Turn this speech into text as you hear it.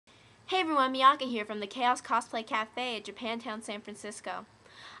Hey everyone, Miaka here from the Chaos Cosplay Cafe at Japantown, San Francisco.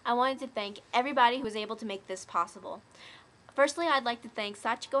 I wanted to thank everybody who was able to make this possible. Firstly, I'd like to thank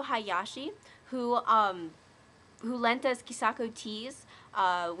Sachiko Hayashi, who lent us Kisako Teas,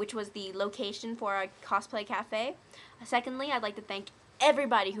 which was the location for our cosplay cafe. Secondly, I'd like to thank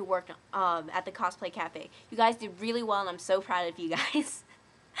everybody who worked at the cosplay cafe. You guys did really well, and I'm so proud of you guys.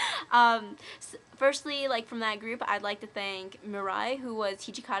 Firstly, from that group, I'd like to thank Mirai, who was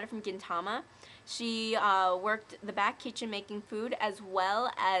Hichikata from Gintama. She worked the back kitchen making food as well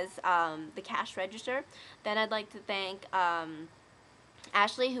as the cash register. Then I'd like to thank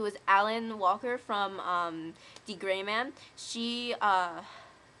Ashley, who was Alan Walker from The Gray Man. She worked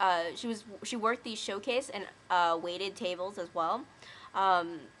the showcase and waited tables as well. I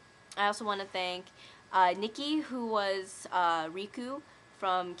also want to thank Nikki, who was Riku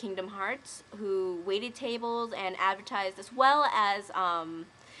from Kingdom Hearts, who waited tables and advertised as well as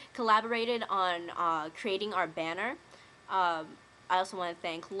collaborated on creating our banner. I also want to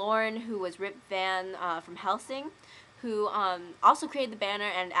thank Lauren, who was Rip Van from Helsing, who also created the banner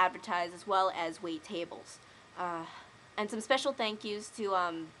and advertised as well as wait tables. And some special thank yous to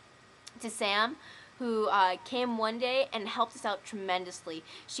Sam, who came one day and helped us out tremendously.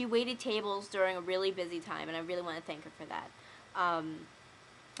 She waited tables during a really busy time, and I really want to thank her for that.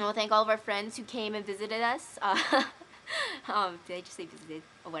 I want to thank all of our friends who came and visited us. Did I just say visited?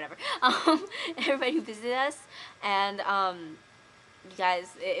 Or whatever. Everybody who visited us, and you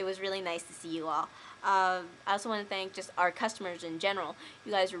guys, it was really nice to see you all. I also want to thank just our customers in general.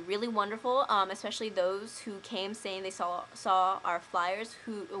 You guys were really wonderful, especially those who came saying they saw our flyers.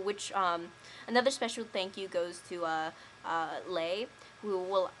 Which another special thank you goes to Lei,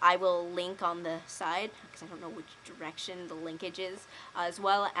 who I will link on the side because I don't know which direction the linkage is, as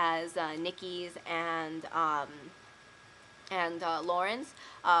well as Nikki's and Lauren's.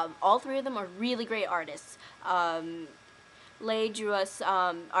 All three of them are really great artists. Lei drew us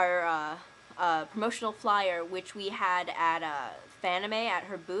our promotional flyer, which we had at Fanime at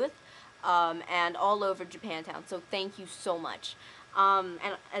her booth, and all over Japantown. So thank you so much, and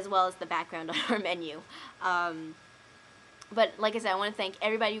as well as the background on our menu. But like I said, I want to thank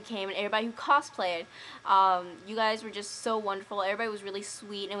everybody who came and everybody who cosplayed. You guys were just so wonderful. Everybody was really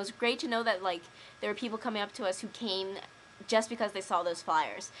sweet, and it was great to know that there were people coming up to us who came just because they saw those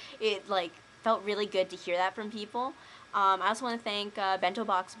flyers. It felt really good to hear that from people. I also want to thank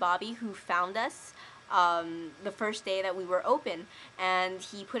BentoBoxBobby, who found us the first day that we were open, and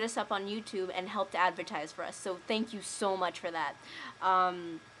he put us up on YouTube and helped advertise for us. So thank you so much for that.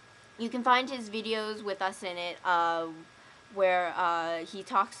 You can find his videos with us in it, where he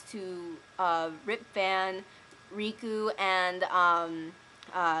talks to Rip Van, Riku, and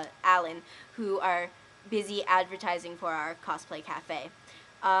Alan, who are busy advertising for our cosplay cafe.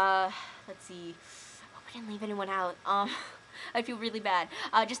 Let's see. I hope I didn't leave anyone out. I feel really bad.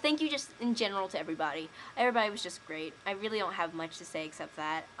 Just thank you just in general to everybody. Everybody was just great. I really don't have much to say except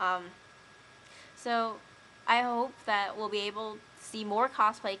that. So I hope that we'll be able to see more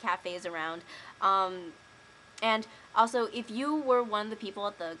cosplay cafes around. And also, if you were one of the people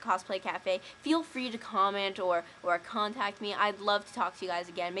at the cosplay cafe, feel free to comment or contact me. I'd love to talk to you guys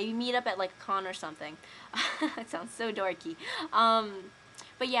again. Maybe meet up at a con or something. That sounds so dorky.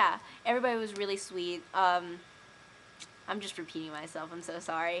 But yeah, everybody was really sweet. I'm just repeating myself. I'm so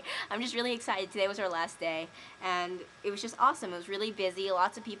sorry. I'm just really excited. Today was our last day, and it was just awesome. It was really busy.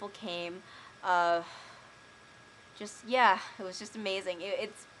 Lots of people came. Yeah, it was just amazing.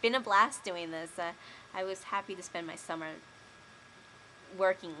 It's been a blast doing this. I was happy to spend my summer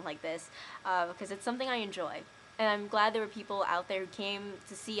working like this because it's something I enjoy. And I'm glad there were people out there who came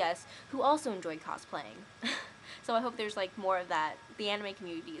to see us who also enjoyed cosplaying. So I hope there's more of that. The anime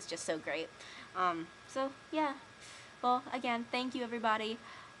community is just so great. So yeah. Well, again, thank you everybody.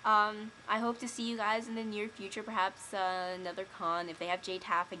 I hope to see you guys in the near future, perhaps another con if they have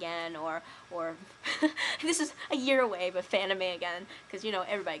JTAF again, or this is a year away, but Fanime again, because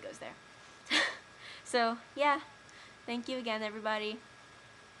everybody goes there. So yeah, thank you again everybody.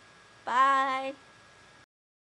 Bye.